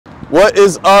What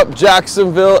is up,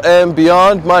 Jacksonville and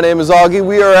beyond? My name is Augie.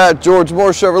 We are at George Moore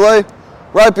Chevrolet.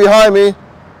 Right behind me,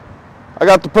 I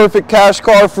got the perfect cash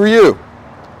car for you.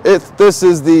 This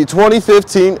is the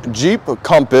 2015 Jeep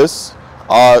Compass.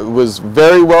 It was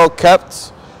very well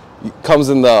kept. It comes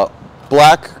in the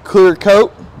black clear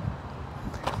coat.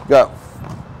 Got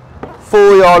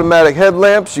fully automatic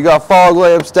headlamps. You got fog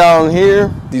lamps down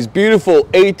here. These beautiful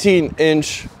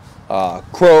 18-inch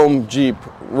chrome Jeep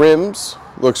rims.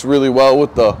 Looks really well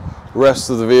with the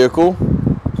rest of the vehicle.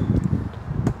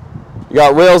 You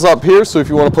got rails up here, so if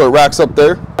you want to put racks up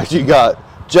there. You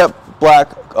got jet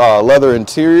black leather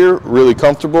interior, really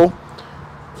comfortable.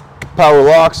 Power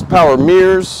locks, power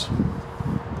mirrors.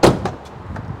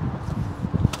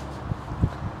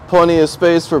 Plenty of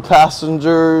space for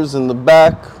passengers in the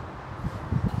back.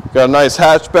 Got a nice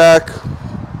hatchback.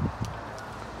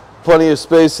 Plenty of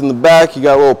space in the back. You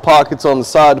got little pockets on the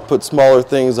side to put smaller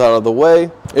things out of the way.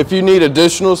 If you need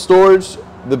additional storage,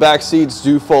 the back seats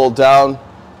do fold down.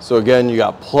 So again, you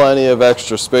got plenty of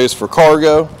extra space for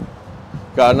cargo.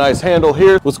 Got a nice handle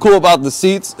here. What's cool about the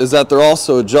seats is that they're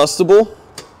also adjustable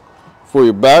for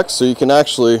your back, so you can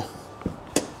actually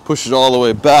push it all the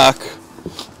way back.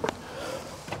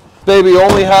 Baby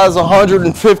only has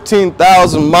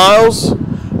 115,000 miles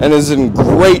and is in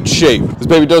great shape. This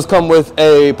baby does come with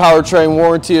a powertrain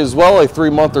warranty as well, a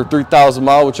 3-month or 3,000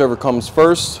 mile, whichever comes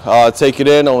first. Take it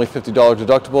in, only $50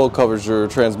 deductible, covers your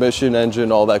transmission,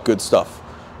 engine, all that good stuff.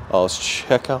 Let's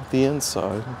check out the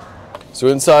inside. So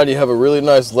inside you have a really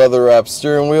nice leather wrapped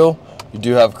steering wheel. You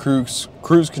do have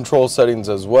cruise control settings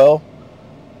as well.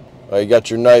 You got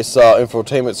your nice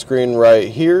infotainment screen right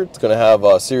here. It's gonna have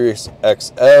Sirius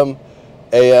XM,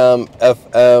 AM,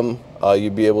 FM.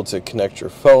 You'd be able to connect your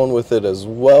phone with it as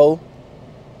well.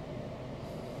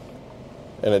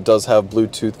 And it does have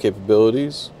Bluetooth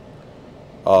capabilities.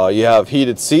 You have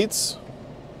heated seats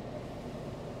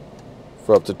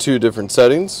for up to 2 different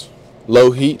settings.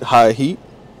 Low heat, high heat.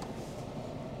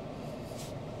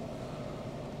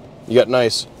 You got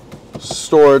nice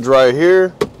storage right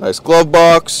here. Nice glove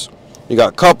box. You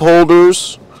got cup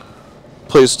holders.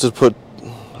 Place to put,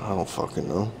 I don't fucking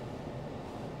know.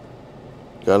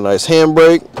 Got a nice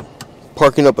handbrake,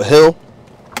 parking up a hill.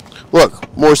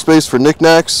 Look, more space for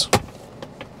knickknacks.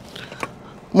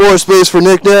 More space for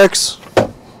knickknacks.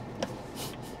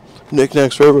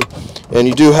 Knickknacks forever. And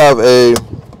you do have a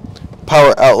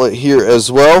power outlet here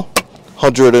as well,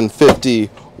 150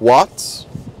 watts.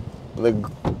 The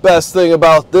best thing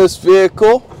about this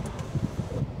vehicle,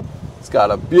 it's got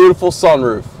a beautiful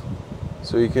sunroof,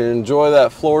 so you can enjoy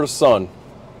that Florida sun.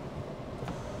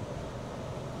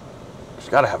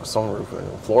 Got to have a sunroof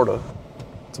in Florida.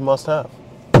 It's a must-have.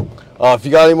 If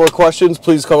you got any more questions,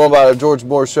 please come on by to George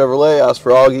Moore Chevrolet. Ask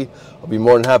for Augie. I'll be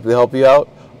more than happy to help you out.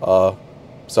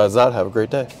 Besides that, have a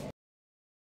great day.